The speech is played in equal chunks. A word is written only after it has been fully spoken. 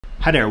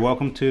Hi there,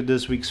 welcome to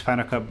this week's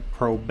Final Cut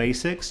Pro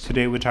Basics.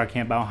 Today we're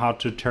talking about how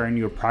to turn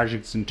your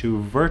projects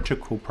into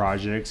vertical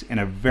projects in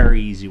a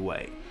very easy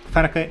way.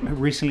 Final Cut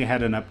recently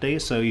had an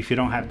update, so if you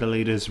don't have the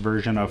latest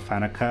version of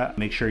Final Cut,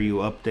 make sure you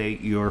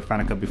update your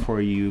Final Cut before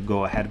you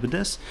go ahead with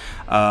this.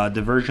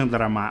 The version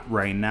that I'm at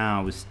right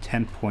now is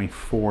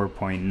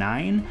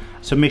 10.4.9,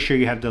 so make sure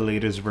you have the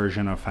latest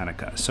version of Final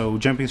Cut. So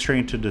jumping straight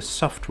into the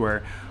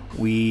software,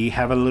 we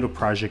have a little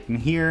project in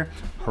here,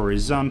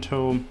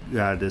 horizontal,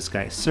 this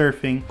guy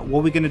surfing.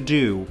 What we're gonna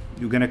do,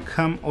 you're gonna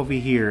come over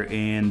here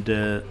in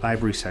the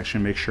library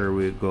section, make sure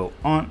we go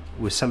on,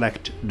 we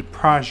select the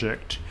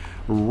project,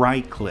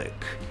 right click,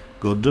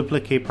 go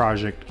duplicate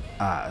project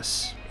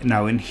as.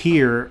 Now in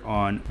here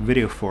on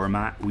video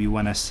format, we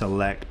wanna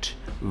select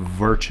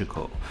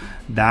vertical.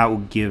 That will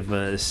give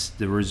us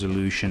the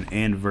resolution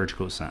in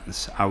vertical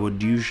sense. I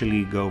would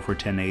usually go for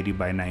 1080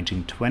 by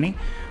 1920,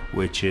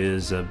 which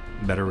is a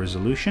better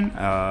resolution.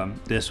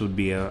 This would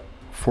be a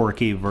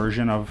 4K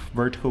version of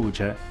vertical, which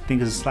I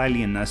think is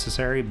slightly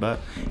unnecessary, but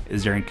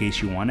is there in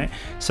case you want it.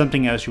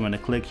 Something else you want to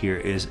click here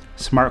is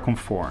Smart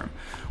Conform,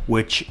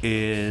 which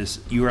is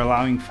you're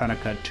allowing Final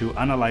Cut to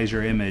analyze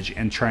your image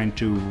and trying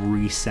to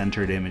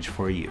recenter the image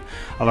for you.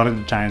 A lot of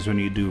the times when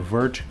you do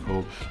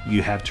vertical,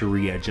 you have to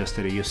readjust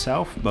it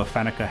yourself, but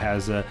Final Cut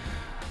has a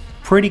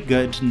pretty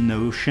good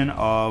notion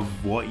of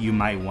what you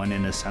might want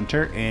in the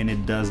center, and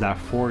it does that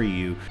for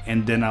you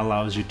and then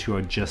allows you to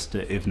adjust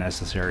it if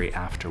necessary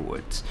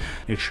afterwards.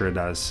 Make sure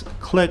that's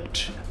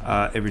clicked,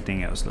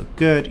 everything else look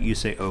good, you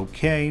say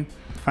okay.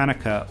 Final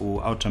Cut will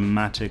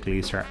automatically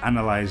start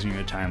analyzing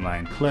your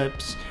timeline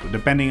clips.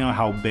 Depending on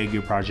how big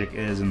your project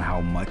is and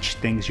how much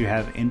things you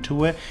have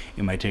into it,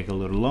 it might take a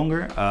little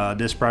longer.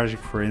 This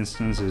project, for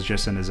instance, is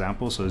just an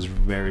example, so it's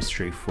very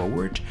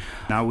straightforward.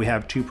 Now we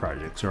have two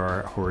projects,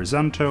 our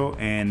horizontal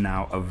and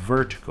now a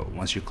vertical.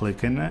 Once you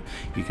click in it,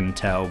 you can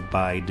tell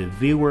by the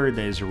viewer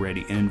that is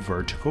already in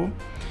vertical.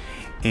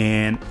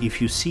 And if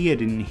you see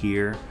it in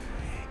here,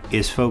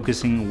 is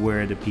focusing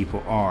where the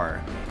people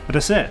are. But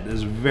that's it. This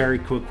is a very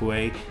quick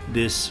way.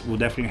 This will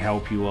definitely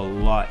help you a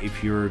lot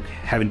if you're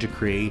having to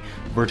create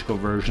vertical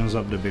versions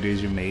of the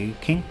videos you're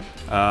making.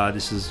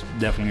 This is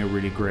definitely a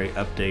really great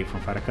update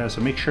from Final Cut,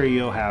 so make sure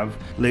you'll have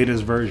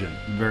latest version,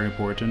 very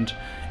important.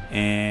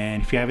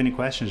 And if you have any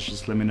questions,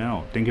 just let me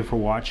know. Thank you for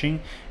watching,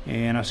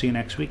 and I'll see you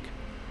next week.